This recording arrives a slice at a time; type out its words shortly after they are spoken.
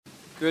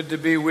Good to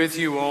be with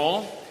you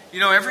all. You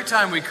know, every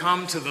time we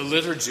come to the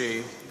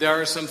liturgy,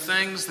 there are some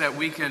things that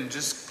we can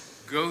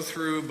just go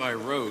through by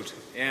rote,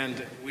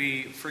 and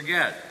we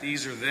forget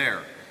these are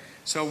there.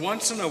 So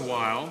once in a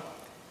while,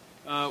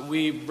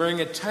 we bring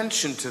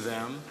attention to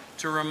them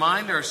to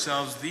remind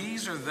ourselves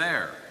these are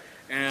there,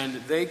 and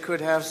they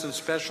could have some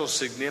special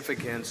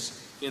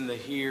significance in the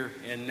here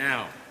and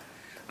now.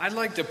 I'd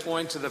like to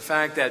point to the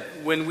fact that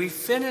when we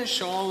finish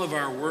all of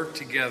our work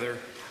together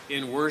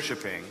in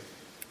worshiping,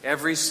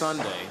 every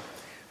Sunday,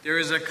 there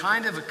is a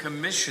kind of a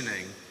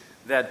commissioning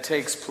that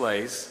takes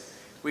place.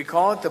 We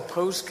call it the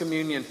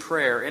post-communion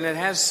prayer, and it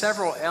has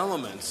several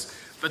elements.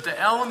 But the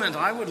element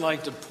I would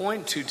like to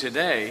point to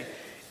today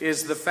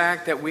is the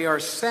fact that we are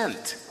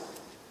sent.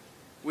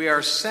 We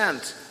are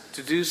sent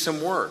to do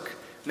some work.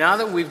 Now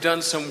that we've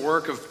done some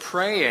work of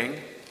praying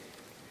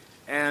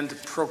and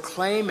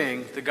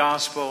proclaiming the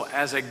gospel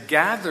as a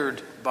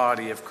gathered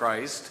body of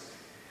Christ,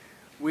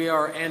 we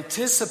are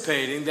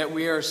anticipating that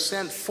we are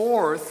sent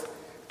forth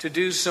to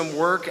do some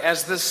work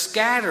as the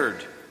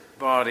scattered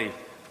body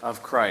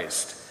of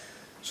Christ.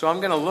 So I'm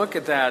going to look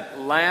at that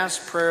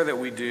last prayer that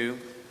we do,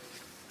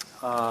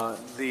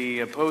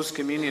 the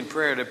post-communion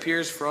prayer. It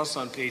appears for us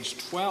on page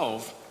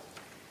 12,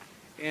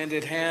 and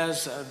it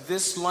has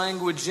this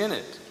language in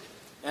it.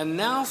 And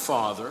now,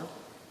 Father,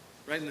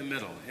 right in the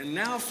middle, and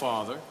now,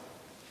 Father,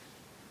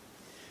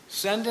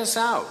 send us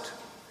out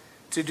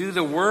to do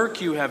the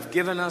work you have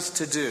given us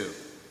to do,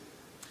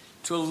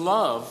 to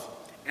love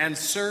and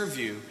serve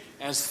you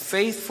as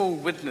faithful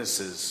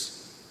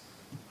witnesses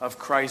of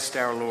Christ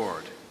our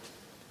Lord.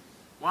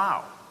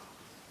 Wow.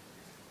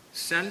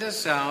 Send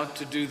us out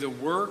to do the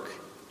work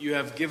you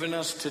have given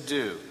us to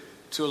do,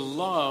 to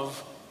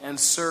love and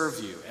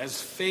serve you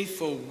as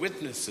faithful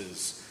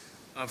witnesses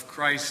of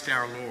Christ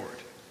our Lord.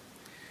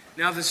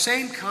 Now, the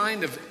same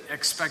kind of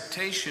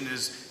expectation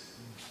is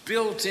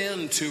built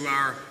into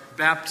our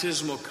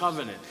baptismal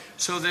covenant,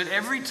 so that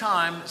every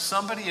time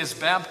somebody is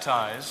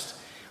baptized,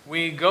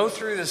 we go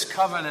through this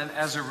covenant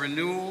as a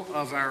renewal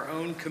of our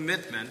own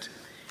commitment.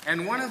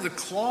 And one of the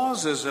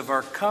clauses of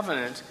our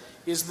covenant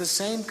is the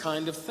same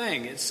kind of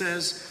thing. It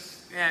says,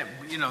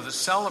 the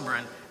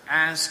celebrant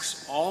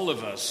asks all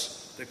of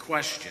us the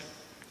question,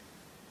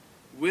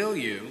 will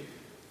you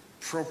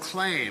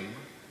proclaim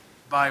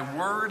by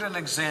word and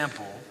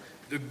example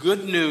the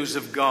good news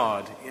of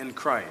God in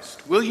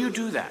Christ? Will you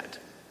do that?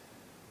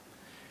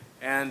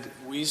 And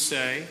we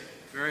say,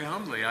 very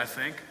humbly, I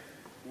think,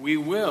 we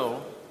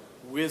will,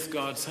 with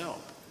God's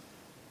help.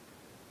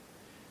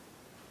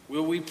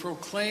 Will we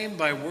proclaim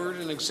by word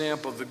and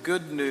example the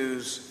good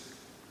news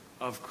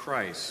of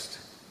Christ?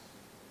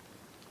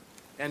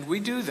 And we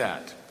do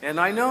that. And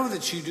I know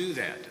that you do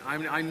that.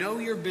 I know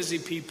you're busy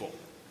people.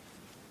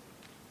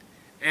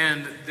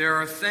 And there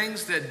are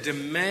things that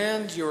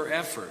demand your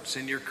efforts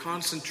and your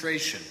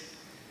concentration.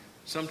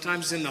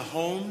 Sometimes in the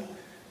home,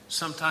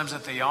 sometimes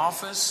at the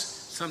office,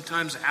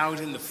 sometimes out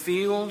in the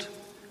field.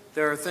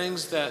 There are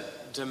things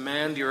that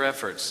demand your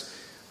efforts.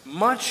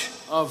 Much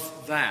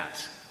of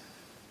that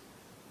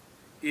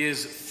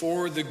is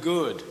for the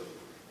good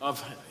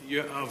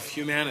of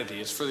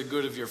humanity. It's for the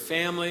good of your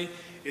family.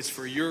 It's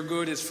for your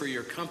good. It's for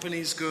your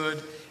company's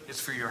good. It's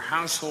for your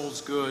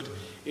household's good.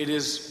 It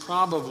is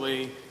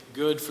probably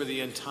good for the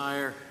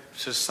entire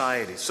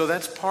society. So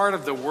that's part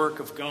of the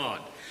work of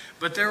God.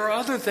 But there are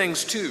other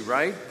things too,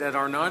 right, that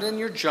are not in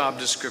your job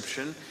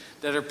description,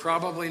 that are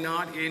probably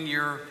not in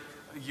your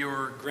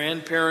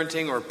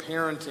grandparenting or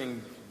parenting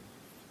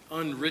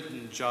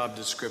unwritten job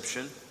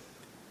description.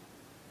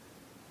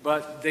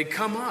 But they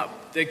come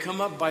up. They come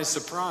up by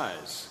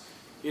surprise.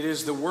 It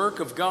is the work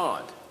of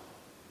God.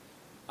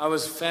 I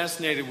was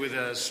fascinated with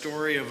a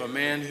story of a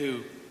man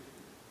who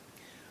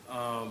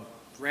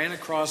ran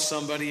across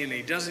somebody, and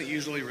he doesn't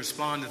usually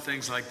respond to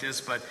things like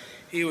this, but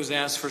he was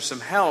asked for some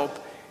help,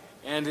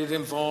 and it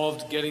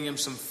involved getting him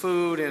some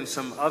food and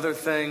some other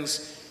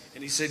things.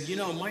 And he said,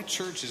 my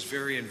church is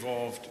very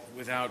involved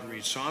with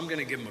outreach, so I'm going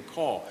to give him a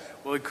call.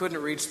 Well, he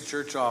couldn't reach the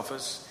church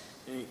office.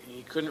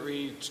 He couldn't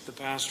reach the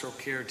pastoral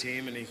care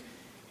team, and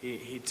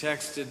he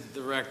texted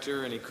the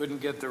rector, and he couldn't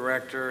get the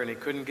rector, and he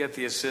couldn't get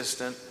the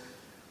assistant.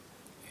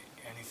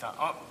 And he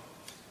thought,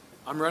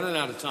 I'm running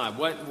out of time.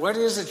 What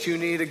is it you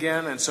need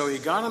again? And so he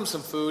got him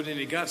some food, and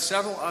he got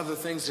several other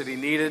things that he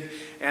needed,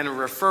 and a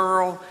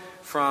referral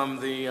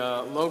from the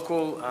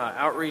local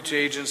outreach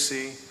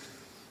agency.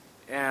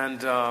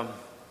 And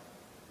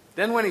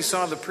then when he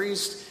saw the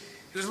priest,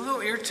 he was a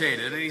little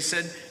irritated, and he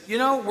said,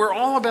 we're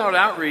all about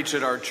outreach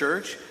at our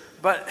church,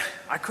 but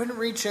I couldn't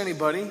reach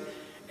anybody,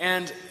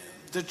 and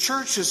the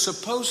church is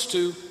supposed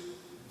to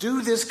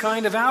do this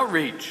kind of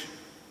outreach.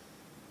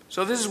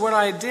 So this is what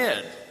I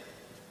did.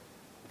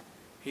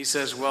 He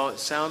says, well, it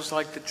sounds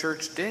like the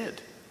church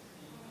did.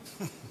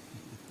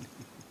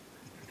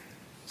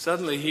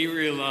 Suddenly he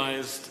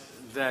realized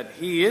that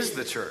he is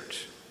the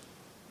church.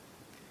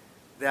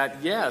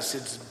 That, yes,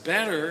 it's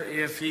better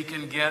if he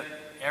can get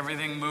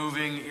everything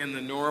moving in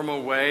the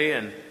normal way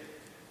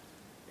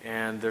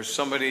and there's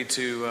somebody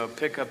to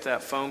pick up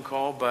that phone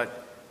call,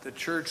 but the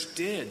church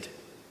did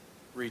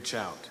reach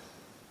out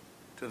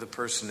to the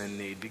person in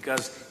need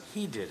because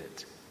he did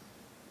it.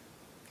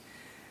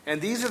 And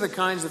these are the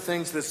kinds of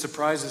things that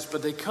surprise us,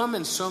 but they come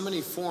in so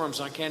many forms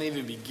I can't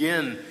even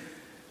begin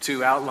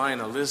to outline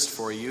a list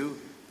for you.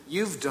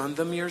 You've done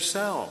them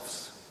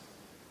yourselves.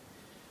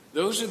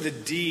 Those are the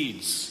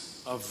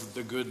deeds of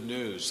the good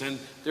news. And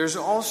there's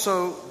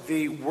also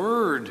the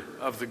word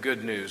of the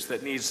good news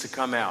that needs to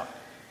come out.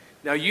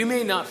 Now, you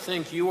may not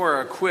think you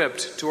are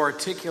equipped to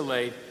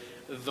articulate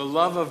the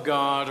love of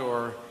God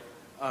or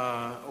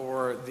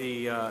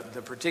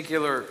the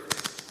particular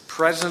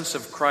presence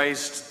of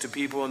Christ to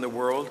people in the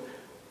world.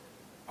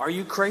 Are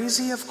you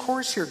crazy? Of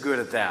course you're good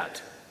at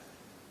that.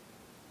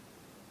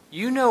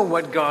 You know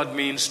what God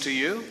means to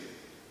you.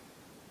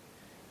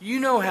 You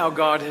know how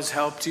God has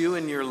helped you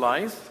in your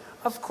life.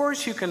 Of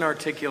course you can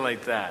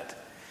articulate that.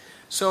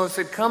 So if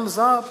it comes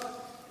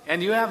up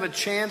and you have a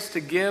chance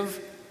to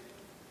give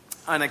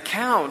an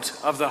account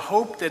of the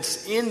hope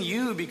that's in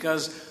you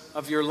because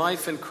of your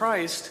life in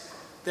Christ,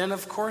 then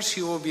of course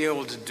you will be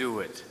able to do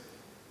it.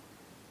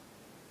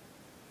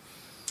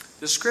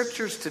 The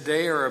scriptures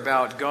today are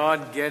about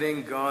God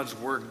getting God's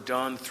work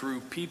done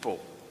through people.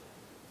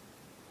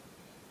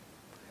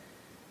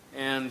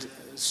 And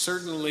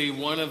certainly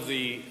one of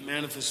the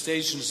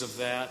manifestations of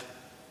that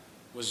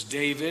was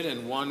David,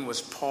 and one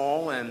was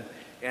Paul,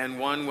 and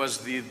one was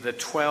the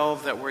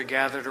 12 that were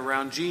gathered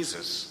around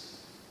Jesus.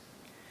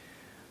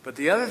 But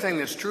the other thing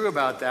that's true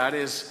about that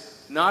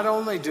is not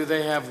only do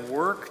they have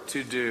work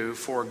to do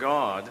for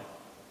God,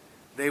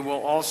 they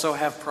will also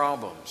have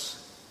problems.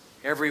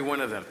 Every one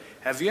of them.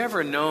 Have you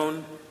ever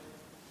known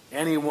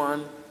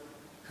anyone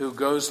who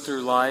goes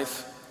through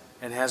life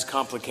and has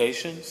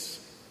complications?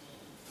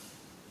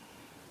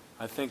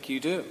 I think you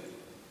do.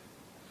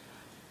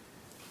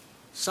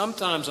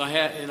 Sometimes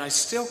and I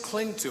still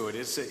cling to it.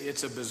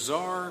 It's a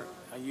bizarre,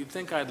 you'd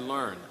think I'd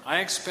learn. I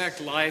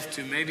expect life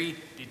to maybe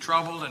be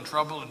troubled and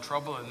troubled and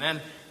troubled and then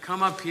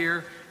come up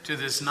here to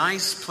this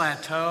nice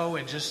plateau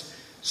and just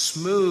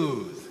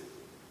smooth.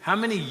 How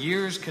many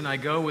years can I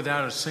go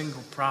without a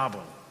single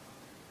problem?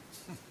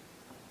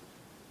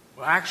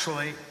 Well,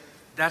 actually,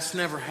 that's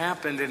never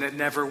happened and it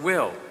never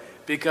will.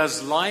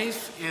 Because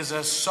life is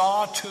a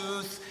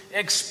sawtooth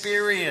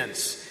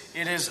experience.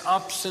 It is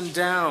ups and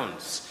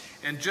downs.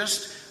 And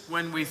just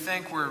when we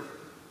think we're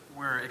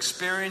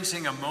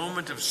experiencing a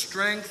moment of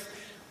strength,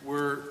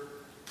 we're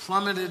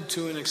plummeted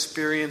to an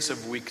experience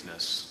of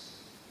weakness.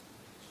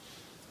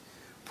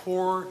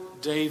 Poor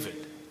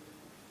David,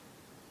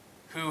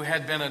 who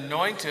had been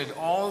anointed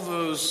all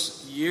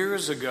those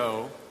years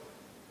ago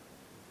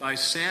by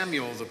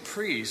Samuel the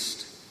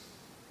priest,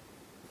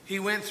 he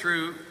went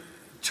through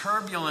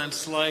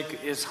turbulence like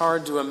it's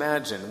hard to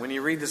imagine. When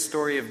you read the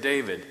story of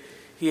David,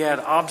 he had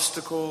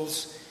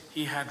obstacles,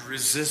 he had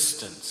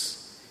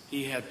resistance,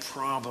 he had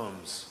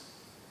problems.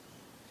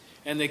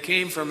 And they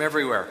came from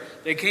everywhere.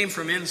 They came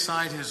from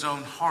inside his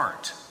own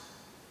heart.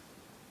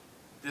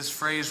 This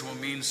phrase will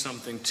mean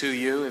something to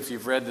you if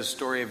you've read the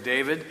story of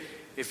David.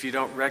 If you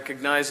don't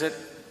recognize it,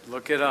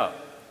 look it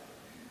up.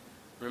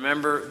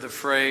 Remember the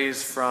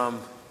phrase from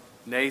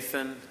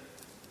Nathan,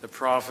 the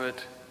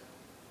prophet,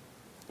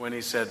 when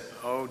he said,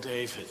 "Oh,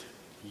 David,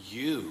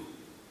 you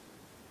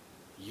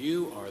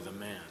are the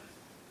man."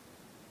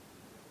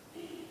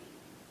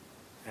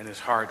 And his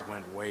heart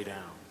went way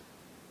down.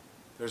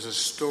 There's a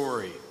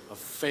story of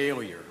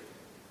failure.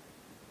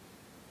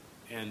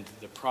 And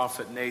the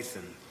prophet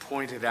Nathan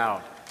pointed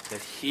out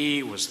that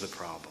he was the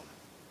problem.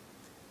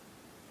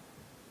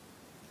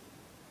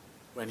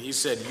 When he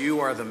said, "You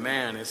are the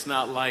man," it's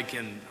not like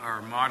in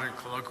our modern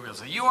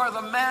colloquialism, "You are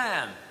the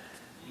man."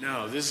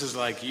 No, this is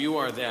like, you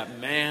are that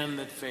man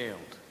that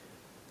failed.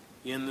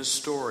 In the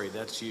story,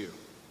 that's you.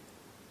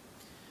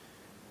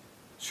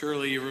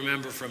 Surely you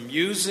remember from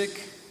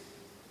music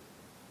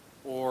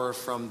or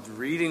from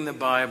reading the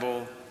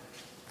Bible,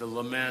 the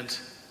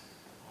lament,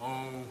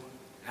 "Oh,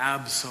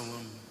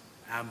 Absalom,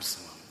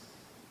 Absalom,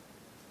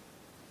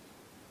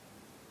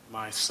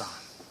 my son."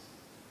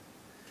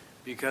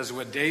 Because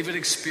what David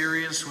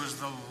experienced was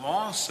the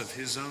loss of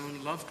his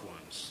own loved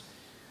ones,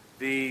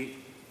 the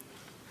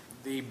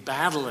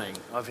battling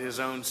of his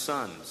own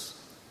sons.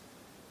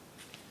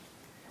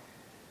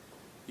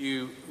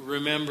 You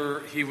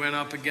remember he went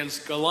up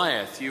against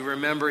Goliath. You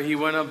remember he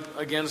went up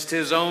against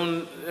his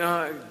own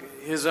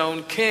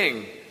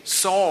king,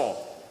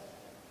 Saul.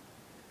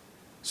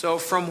 So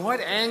from what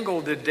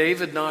angle did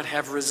David not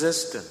have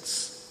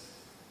resistance?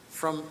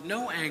 From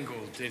no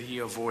angle did he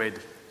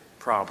avoid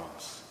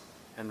problems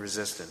and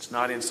resistance.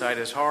 Not inside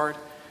his heart,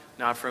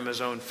 not from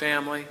his own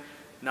family,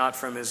 not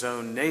from his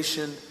own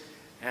nation,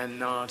 and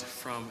not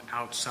from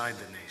outside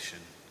the nation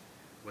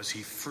was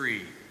he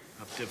free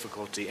of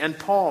difficulty. And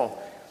Paul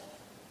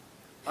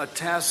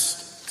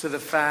attests to the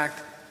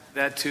fact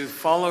that to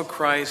follow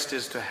Christ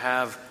is to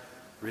have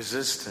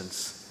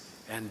resistance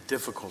and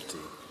difficulty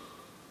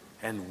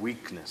and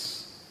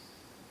weakness.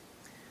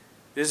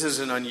 This is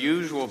an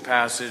unusual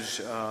passage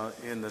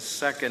in the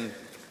second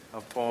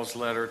of Paul's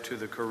letter to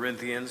the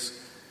Corinthians,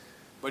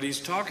 but he's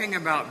talking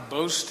about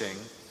boasting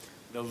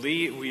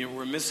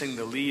we're missing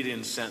the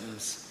lead-in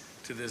sentence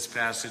to this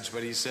passage,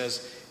 but he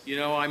says,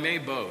 I may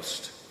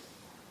boast,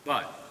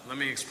 but let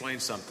me explain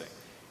something.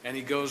 And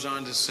he goes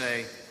on to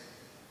say,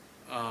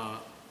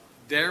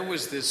 there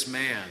was this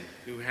man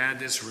who had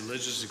this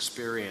religious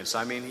experience.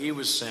 He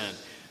was sent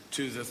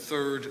to the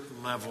third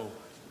level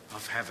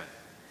of heaven.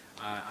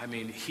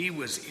 He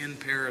was in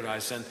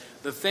paradise, and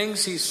the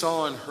things he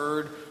saw and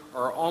heard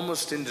are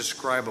almost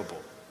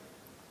indescribable.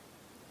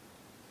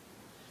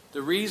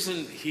 The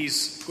reason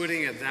he's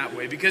putting it that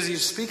way, because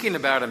he's speaking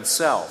about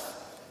himself,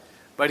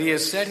 but he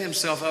has set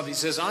himself up. He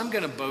says, I'm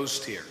going to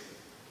boast here.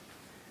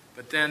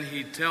 But then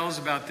he tells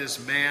about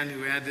this man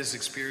who had this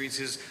experience.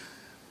 He says,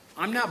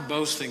 I'm not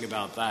boasting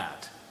about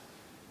that.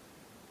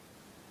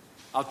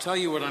 I'll tell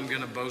you what I'm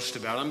going to boast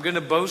about. I'm going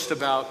to boast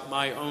about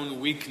my own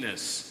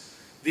weakness.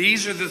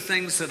 These are the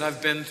things that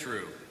I've been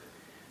through.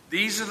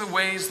 These are the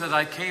ways that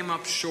I came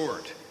up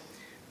short.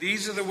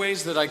 These are the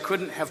ways that I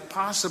couldn't have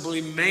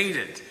possibly made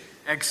it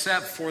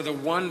except for the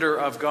wonder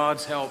of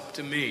God's help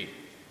to me.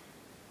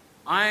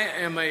 I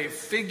am a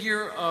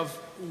figure of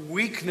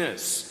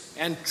weakness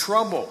and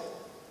trouble.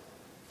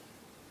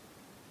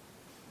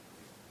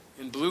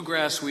 In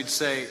bluegrass, we'd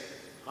say,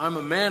 I'm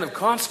a man of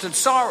constant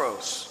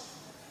sorrows.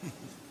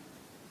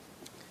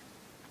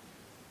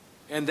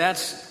 And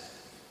that's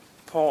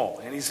Paul.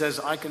 And he says,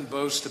 I can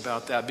boast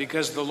about that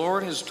because the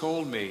Lord has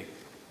told me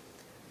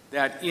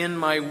that in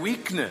my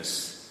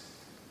weakness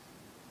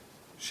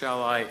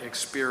shall I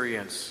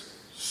experience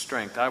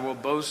strength. I will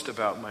boast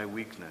about my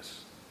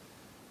weakness.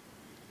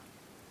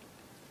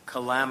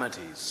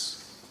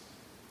 Calamities,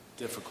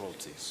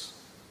 difficulties.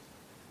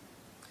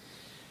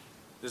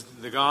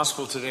 The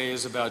gospel today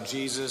is about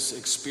Jesus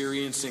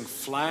experiencing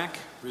flack,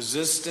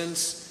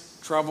 resistance,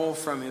 trouble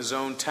from his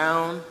own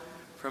town,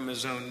 from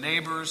his own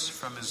neighbors,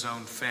 from his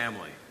own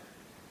family.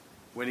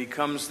 When he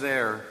comes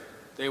there,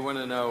 they want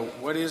to know,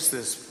 what is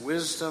this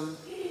wisdom?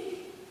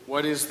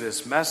 What is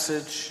this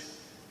message?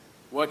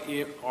 What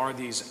are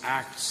these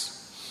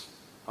acts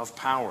of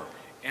power?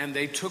 And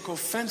they took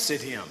offense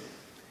at him.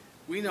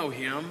 We know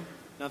him,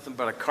 nothing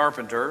but a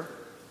carpenter.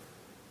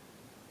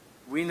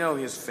 We know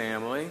his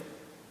family.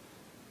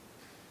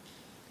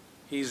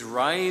 He's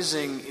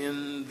rising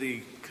in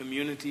the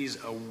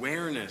community's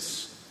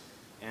awareness,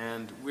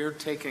 and we're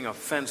taking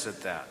offense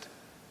at that.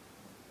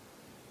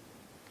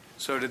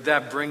 So did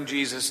that bring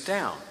Jesus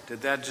down?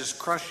 Did that just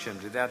crush him?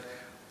 Did that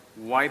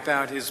wipe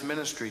out his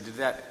ministry? Did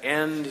that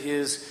end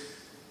his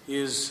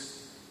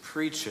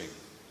preaching?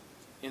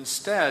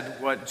 Instead,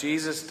 what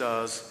Jesus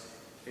does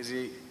is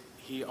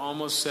he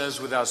almost says,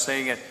 without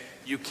saying it,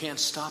 you can't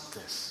stop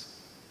this.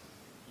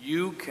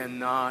 You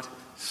cannot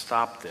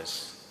stop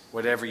this,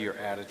 whatever your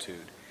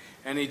attitude.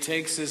 And he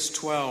takes his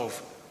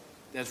 12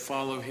 that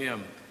follow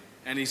him,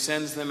 and he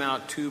sends them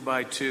out 2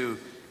 by 2,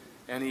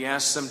 and he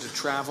asks them to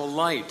travel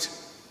light.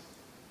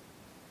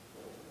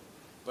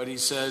 But he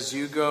says,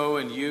 you go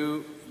and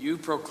you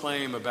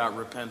proclaim about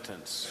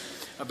repentance,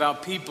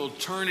 about people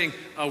turning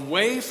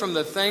away from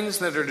the things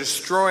that are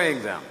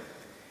destroying them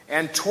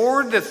and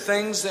toward the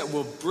things that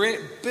will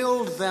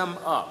build them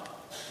up.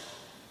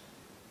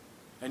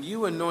 And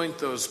you anoint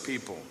those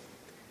people,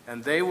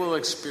 and they will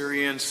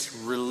experience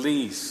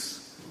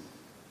release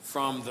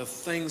from the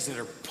things that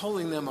are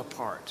pulling them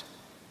apart.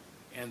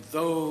 And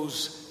those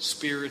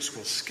spirits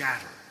will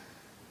scatter.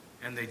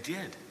 And they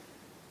did.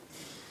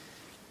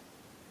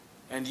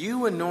 And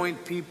you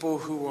anoint people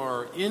who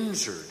are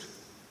injured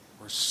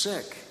or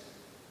sick,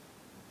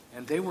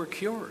 and they were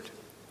cured.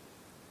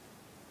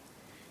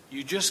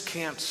 You just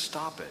can't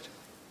stop it.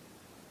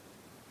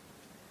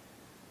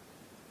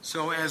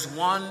 So as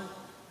one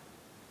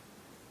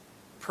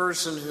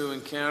person who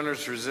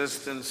encounters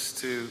resistance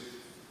to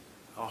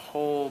a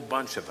whole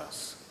bunch of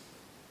us,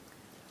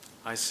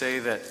 I say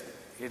that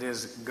it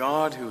is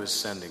God who is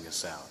sending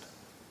us out.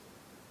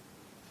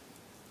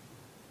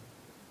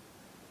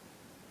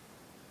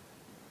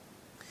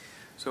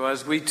 So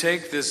as we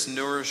take this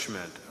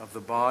nourishment of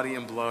the body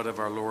and blood of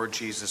our Lord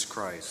Jesus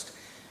Christ,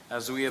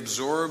 as we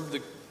absorb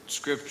the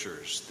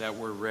scriptures that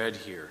were read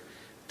here,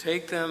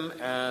 take them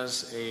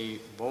as a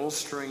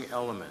bolstering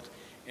element.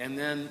 And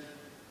then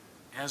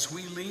as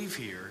we leave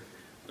here,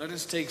 let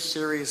us take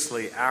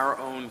seriously our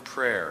own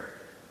prayer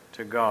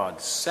to God.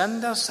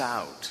 Send us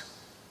out.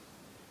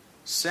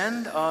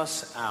 Send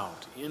us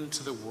out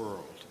into the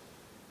world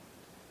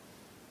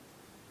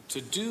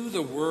to do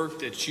the work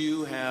that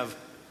you have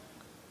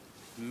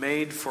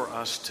made for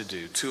us to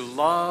do, to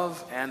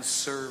love and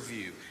serve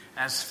you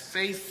as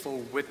faithful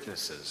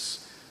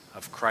witnesses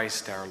of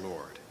Christ our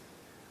Lord.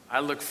 I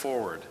look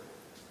forward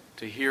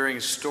to hearing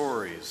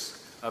stories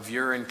of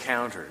your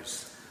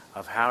encounters,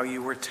 of how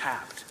you were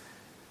tapped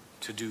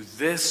to do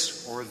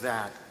this or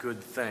that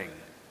good thing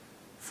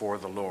for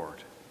the Lord.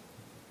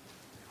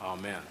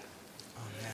 Amen.